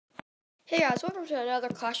Hey guys, welcome to another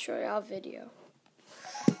Clash Royale video.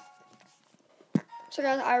 So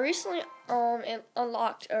guys, I recently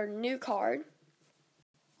unlocked a new card,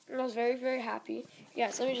 and I was very happy.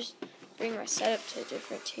 Yes, let me just bring my setup to a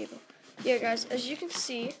different table. Yeah guys, as you can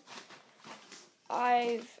see,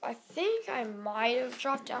 I think I might have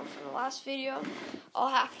dropped down from the last video. I'll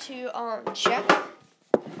have to check.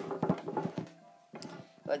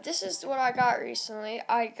 But this is what I got recently.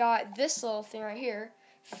 I got this little thing right here,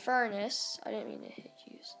 Furnace. I didn't mean to hit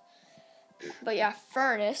use. But yeah,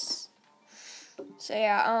 Furnace. So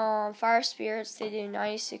yeah, Fire Spirits, they do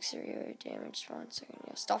 96 regular damage per 1 second.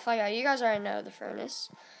 Yeah, stuff like that. You guys already know the Furnace.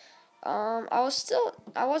 I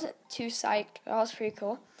wasn't too psyched, but that was pretty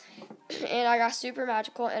cool. And I got Super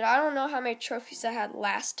Magical, and I don't know how many trophies I had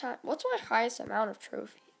last time. What's my highest amount of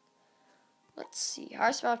trophies? Let's see,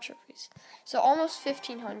 highest amount of trophies. So almost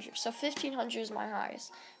 1,500. So 1,500 is my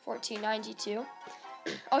highest. 1,492.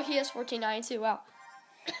 Oh, he has 1,492. Wow.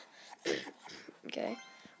 Okay.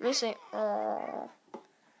 Let me say, oh.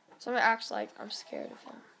 So I'm gonna act like I'm scared of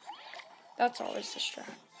him. That's always the strat.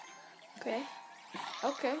 Okay.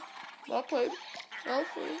 Okay. Well played. Well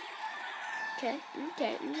played. Okay.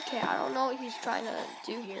 I don't know what he's trying to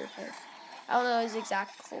do here, but I don't know his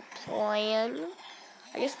exact plan.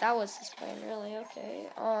 I guess that was his plan, really. Okay.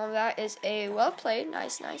 That is a well played.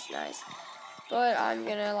 Nice. But I'm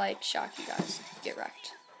gonna shock you guys. Get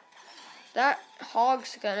wrecked. That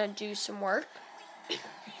hog's gonna do some work.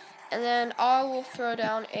 And then I will throw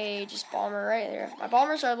down a just bomber right there. My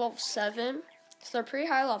bombers are level 7, so they're pretty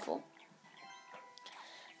high level.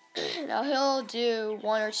 Now he'll do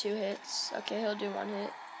 1 or 2 hits. Okay, he'll do 1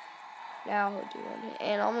 hit. Now he'll do 1 hit.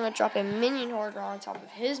 And I'm going to drop a minion horde on top of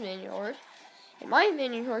his minion horde. And my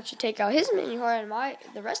minion horde should take out his minion horde, and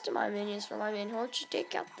the rest of my minions for my minion horde should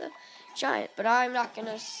take out the giant. But I'm not going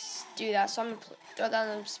to do that, so I'm going to throw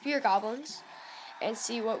down the spear goblins and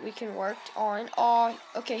see what we can work on. Oh,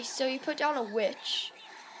 okay, so you put down a witch.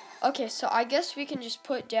 Okay, so I guess we can just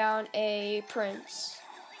put down a prince.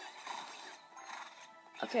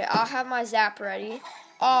 Okay, I'll have my zap ready.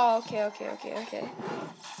 Oh, okay.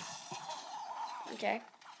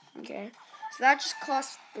 Okay. So that just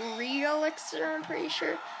cost 3 elixir, I'm pretty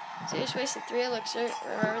sure. So you just wasted 3 elixir.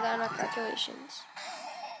 Remember that in our calculations.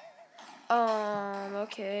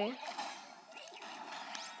 Okay.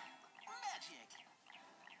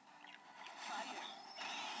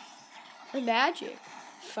 Magic.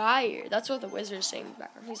 Fire. That's what the wizard is saying in the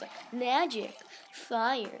background. He's like, magic.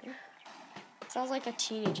 Fire. Sounds like a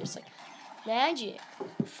teenager. It's like, magic.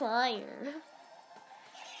 Fire.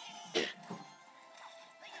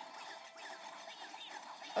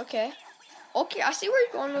 Okay, I see where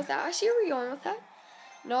you're going with that.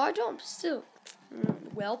 No, I don't, but still.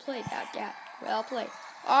 Well played, that. Well played.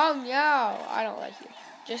 Oh, no. I don't like you.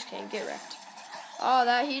 Just kidding. Get wrecked.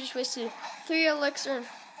 Oh, he just wasted 3 elixir and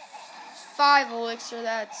 5 elixir.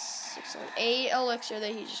 That's 6, 7, 8 elixir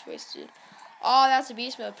that he just wasted. Oh, that's a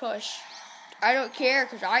beast mode push. I don't care,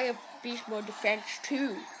 because I have beast mode defense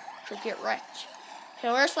too. So get wrecked.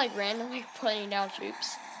 So we're just randomly putting down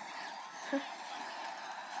troops.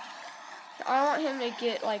 I want him to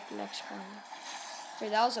get next round. Okay,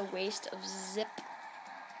 that was a waste of zip.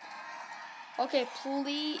 Okay,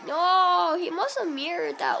 please. No, he must have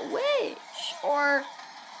mirrored that witch. Or,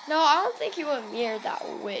 no, I don't think he would have mirrored that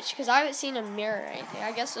witch, because I haven't seen him mirror anything.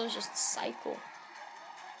 I guess it was just cycle.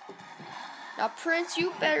 Now, Prince,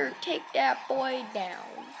 you better take that boy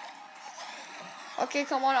down. Okay,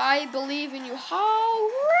 come on. I believe in you.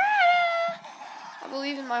 Hog Rider! I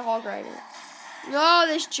believe in my Hog Rider. No,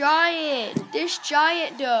 this giant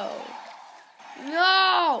though.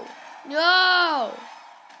 No.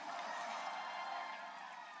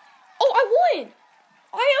 Oh, I won.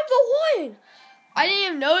 I am the one. I didn't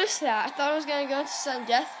even notice that. I thought I was going to go into sudden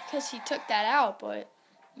death because he took that out, but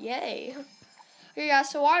yay. Okay, guys,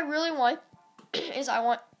 so what I really want is I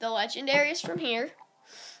want the legendaries from here.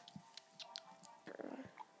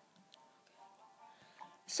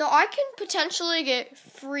 So I can potentially get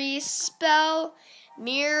Freeze Spell,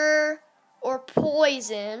 Mirror, or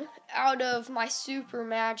Poison out of my Super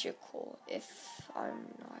Magical, if I'm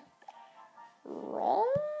not wrong.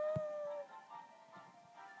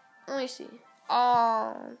 Let me see.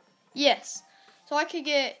 Yes. So I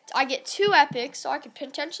get 2 epics, so I could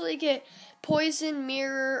potentially get Poison,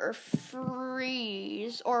 Mirror, or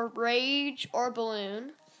Freeze, or Rage, or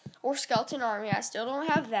Balloon, or Skeleton Army. I still don't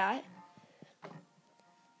have that.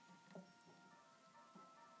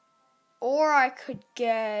 Or I could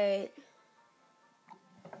get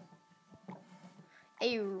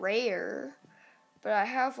a rare, but I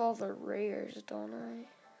have all the rares, don't I?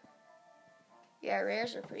 Yeah,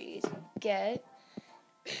 rares are pretty easy to get.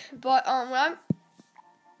 But when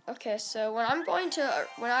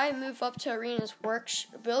I move up to Arena's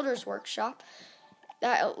builder's workshop,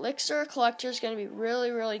 that elixir collector is gonna be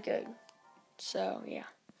really, really good. So yeah.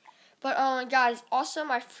 But guys, also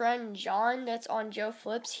my friend John, that's on Joe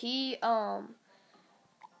Flips, he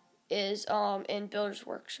is in Builder's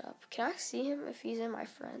Workshop. Can I see him if he's in my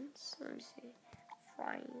friends? Let me see.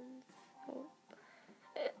 Friends. Oh.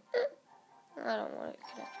 I don't want to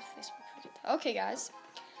connect with Facebook. Forget that. Okay, guys.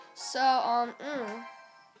 So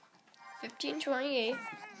 1528.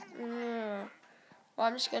 Well,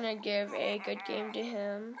 I'm just gonna give a good game to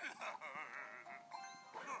him.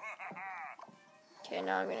 Okay,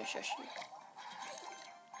 now I'm gonna shush you.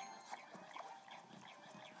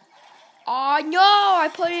 Oh no! I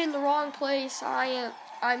put it in the wrong place.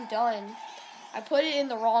 I'm done. I put it in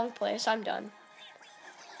the wrong place. I'm done.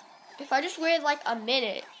 If I just waited like a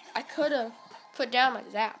minute, I could have put down my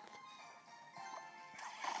zap.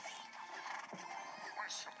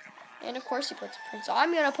 And of course he puts a prince. So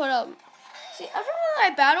I'm gonna put up. See, everyone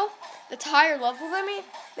that I battle that's higher level than me,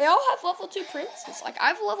 they all have level 2 princes. Like I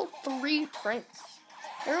have a level 3 prince.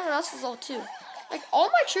 Everyone else is level 2. Like all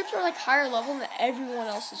my troops are like higher level than everyone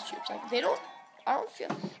else's troops. Like I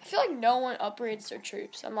feel like no one upgrades their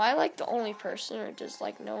troops. Am I like the only person, or does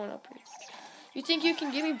like no one upgrades? You think you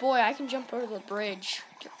can give me, boy? I can jump over the bridge.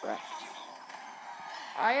 Get wrecked.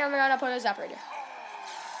 I am gonna put a zap right here.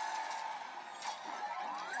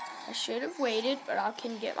 I should have waited, but I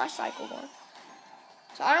can get my cycle going.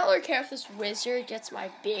 So I don't really care if this wizard gets my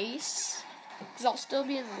base, because I'll still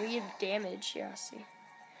be in the lead of damage. Yeah, see.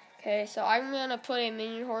 Okay, so I'm gonna put a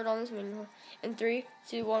minion horde on this minion horde. In 3,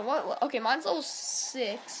 2, 1. What? Okay, mine's level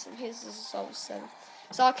 6, and his is level 7.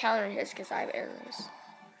 So I'll counter his because I have arrows.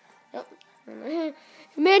 Yep.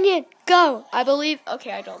 Minion, go! I believe.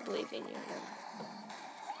 Okay, I don't believe in you.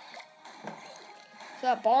 So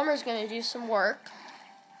that bomber's gonna do some work.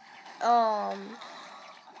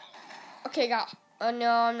 Okay, no,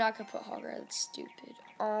 I'm not gonna put Hogger. That's stupid.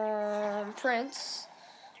 Prince.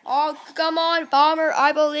 Oh, come on, bomber!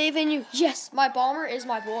 I believe in you. Yes, my bomber is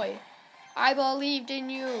my boy. I believed in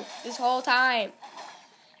you this whole time,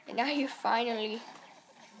 and now you finally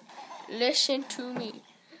listen to me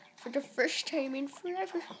for the first time in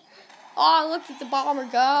forever. Oh, look at the bomber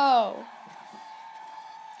go.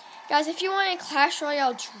 Guys, if you want any Clash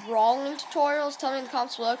Royale drawing tutorials, tell me in the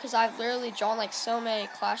comments below, because I've literally drawn like so many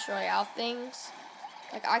Clash Royale things.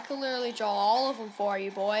 Like I could literally draw all of them for you,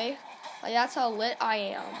 boy. Like that's how lit I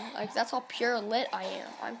am. Like that's how pure lit I am.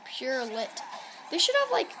 I'm pure lit. They should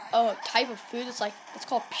have like a type of food that's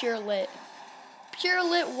called pure lit. Pure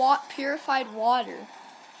lit purified water.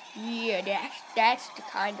 Yeah, that's the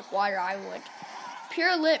kind of water I want.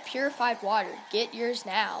 Pure lit purified water. Get yours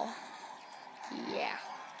now. Yeah,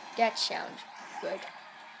 that sounds good.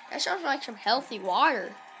 That sounds like some healthy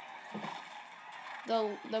water.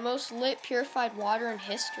 The most lit purified water in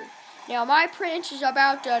history. Now my prince is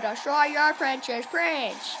about to destroy your prince's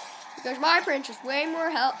prince. Because my prince is way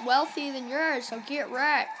more wealthy than yours, so get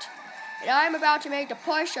wrecked. And I'm about to make the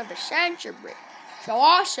push of the century. So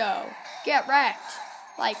also, get wrecked.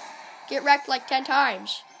 Get wrecked like 10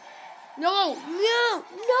 times. No,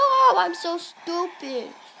 I'm so stupid.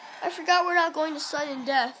 I forgot we're not going to sudden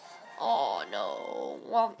death. Oh, no.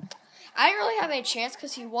 Well, I didn't really have any chance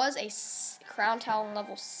because he was a Crown Talon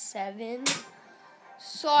level 7.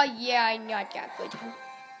 So, yeah, I'm not that good.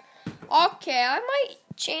 Okay, I might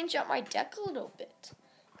change up my deck a little bit.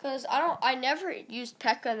 Because I never used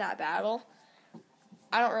P.E.K.K.A in that battle.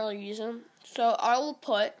 I don't really use him. So, I will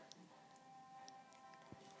put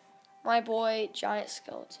my boy Giant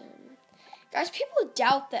Skeleton. Guys, people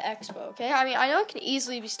doubt the Expo, okay? I mean, I know it can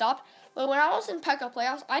easily be stopped. But when I was in P.E.K.K.A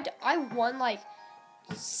playoffs, I won like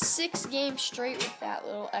 6 games straight with that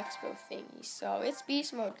little Expo thingy. So, it's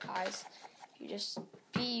beast mode, guys. You just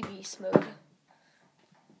be beast mode.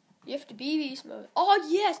 You have to be beast mode. Oh,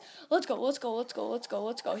 yes! Let's go.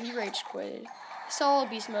 He rage quitted. Solid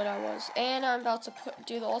beast mode I was. And I'm about to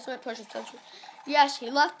do the ultimate push of century. Yes,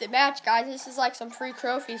 he left the match, guys. This is like some free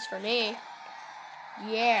trophies for me.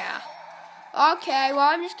 Yeah. Okay, well,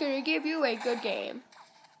 I'm just going to give you a good game.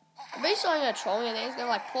 I'm basically going to troll me, and then he's going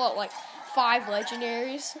to like pull out like 5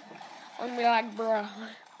 legendaries. I'm going to be like, bruh.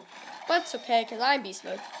 But it's okay, because I'm beast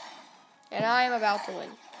mode. And I am about to win.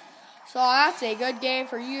 So that's a good game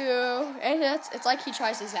for you. And it's like he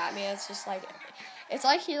tries to zap me. It's just like, it's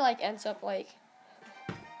like he like ends up like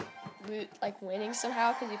winning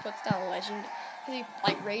somehow because he puts down a legend. Because he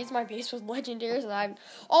like raised my base with legendaries, and I'm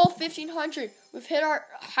 1500. We've hit our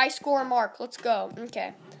high score mark. Let's go.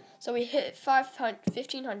 Okay, so we hit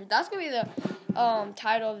 1500. That's gonna be the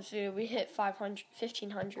title of this video, we hit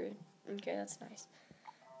 1,500. Okay, that's nice.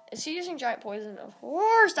 Is he using giant poison? Of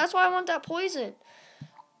course, that's why I want that poison.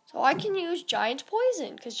 So I can use giant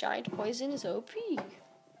poison, because giant poison is OP.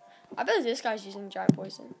 I bet this guy's using giant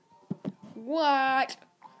poison. What?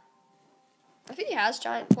 If he has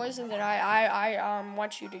giant poison, then I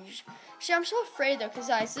want you to use. See, I'm so afraid though, because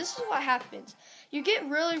guys, this is what happens. You get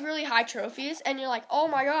really, really high trophies, and you're like, oh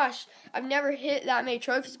my gosh, I've never hit that many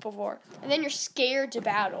trophies before. And then you're scared to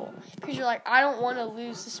battle, because you're like, I don't want to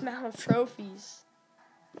lose this amount of trophies.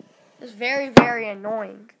 It's very, very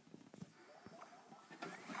annoying.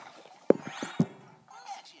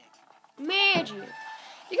 Magic.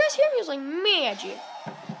 You guys hear me? It's like magic.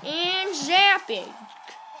 And zapping.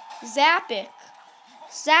 Zappic.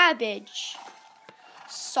 Savage.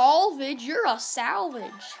 Salvage. You're a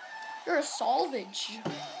salvage. You're a salvage.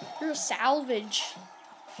 You're a salvage.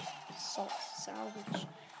 Salvage.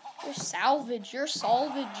 You're salvage. You're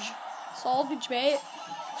salvage. Salvage, mate.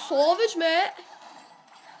 Salvage, mate.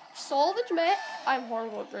 Salvage, mate. I'm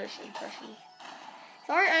horrible at British impressions.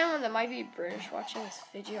 Sorry, anyone that might be British watching this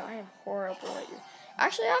video. I am horrible at you.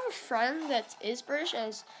 Actually, I have a friend that is British, and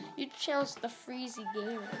his YouTube channel is The Freezy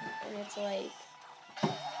Gamer, and it's like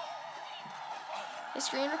his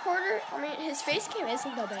screen recorder. I mean, his face cam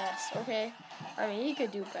isn't the best. Okay, I mean he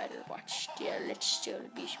could do better. Watch, yeah, let's still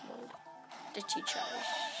beast mode. The teachers.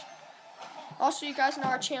 Also, you guys know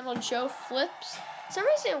our channel Joe Flips. For some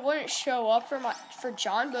reason it wouldn't show up for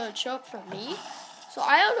John, but it would show up for me. So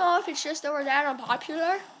I don't know if it's just that we're that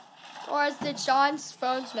unpopular, or is that John's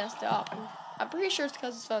phone's messed up. I'm pretty sure it's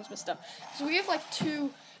because his phone's messed up. So we have like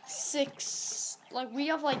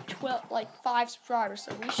 5 subscribers,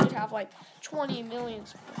 so we should have like 20 million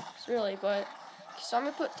subscribers, really. But so I'm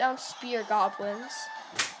gonna put down spear goblins.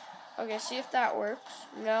 Okay, see if that works.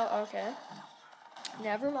 No, okay.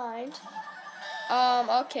 Never mind.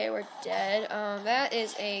 Okay, we're dead. That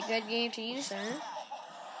is a good game to use then.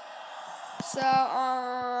 So, how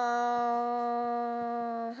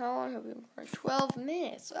long have we been recording? 12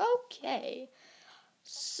 minutes. Okay.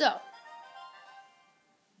 So,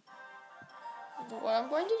 what I'm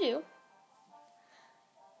going to do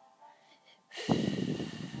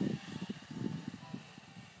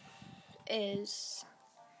is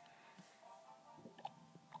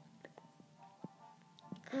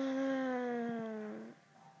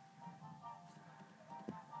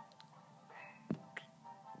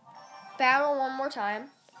battle one more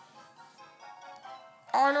time.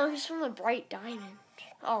 Oh no, he's from the Bright Diamond.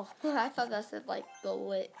 Oh, I thought that said like the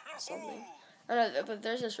lit something. Oh no, but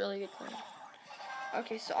there's this really good coin.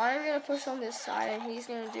 Okay, so I'm gonna push on this side, and he's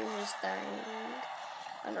gonna do his thing.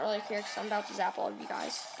 I don't really care because I'm about to zap all of you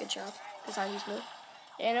guys. Good job, because I use move.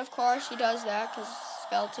 And of course he does that because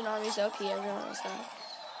Skeleton Army's OP. Everyone knows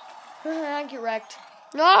that. Get wrecked.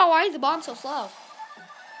 No, why is the bomb so slow?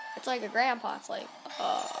 It's like a grandpa. It's like,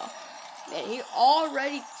 man, he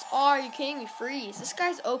already. Oh, are you kidding me? Freeze. This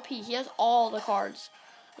guy's OP. He has all the cards.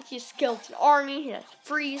 Like, he has Skeleton Army. He has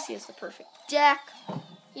Freeze. He has the perfect deck.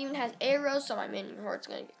 He even has arrows, so my minion horde's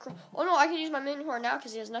gonna get. Oh no, I can use my minion horde now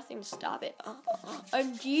because he has nothing to stop it.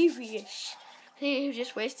 I'm devious. He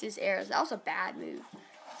just wasted his arrows. That was a bad move.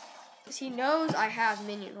 Because he knows I have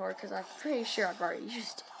minion horde because I'm pretty sure I've already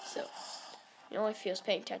used it. So, you know, if he was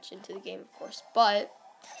paying attention to the game, of course. But,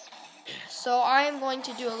 so I am going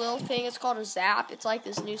to do a little thing. It's called a zap. It's like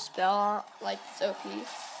this new spell, like it's OP.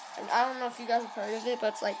 And I don't know if you guys have heard of it, but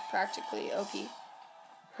it's like practically OP.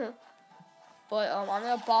 But I'm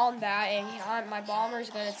going to bomb that, and my bomber is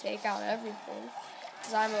going to take out everything,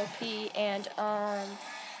 because I'm OP, and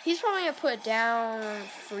he's probably going to put down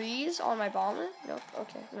Freeze on my bomber. Nope,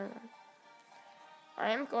 okay, never mind.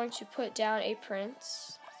 I am going to put down a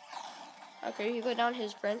Prince. Okay, he put down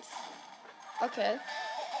his Prince. Okay.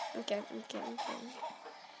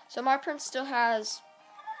 So my Prince still has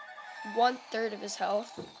 1/3 of his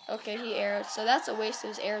health. Okay, he arrows, so that's a waste of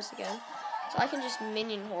his arrows again. So I can just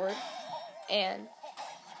minion horde. And,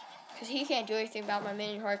 because he can't do anything about my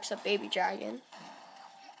minion horde except Baby Dragon.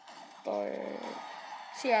 But,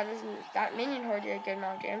 so yeah, that minion horde did a good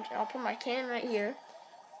amount of damage. And I'll put my cannon right here.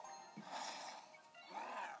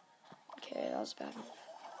 Okay, that was a bad move.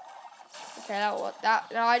 Okay,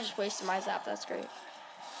 no, I just wasted my zap, that's great.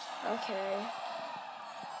 Okay,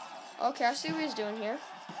 I see what he's doing here.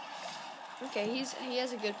 Okay, he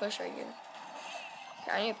has a good push right here.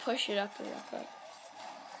 Okay, I need to push it up real quick.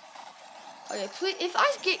 Okay, please, if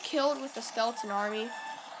I get killed with the Skeleton Army,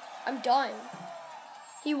 I'm done.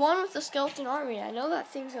 He won with the Skeleton Army. I know that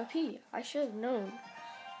thing's OP. I should have known.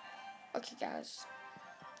 Okay, guys.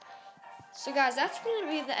 So guys, that's going to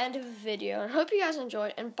be the end of the video. And I hope you guys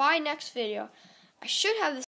enjoyed. And by next video, I should have this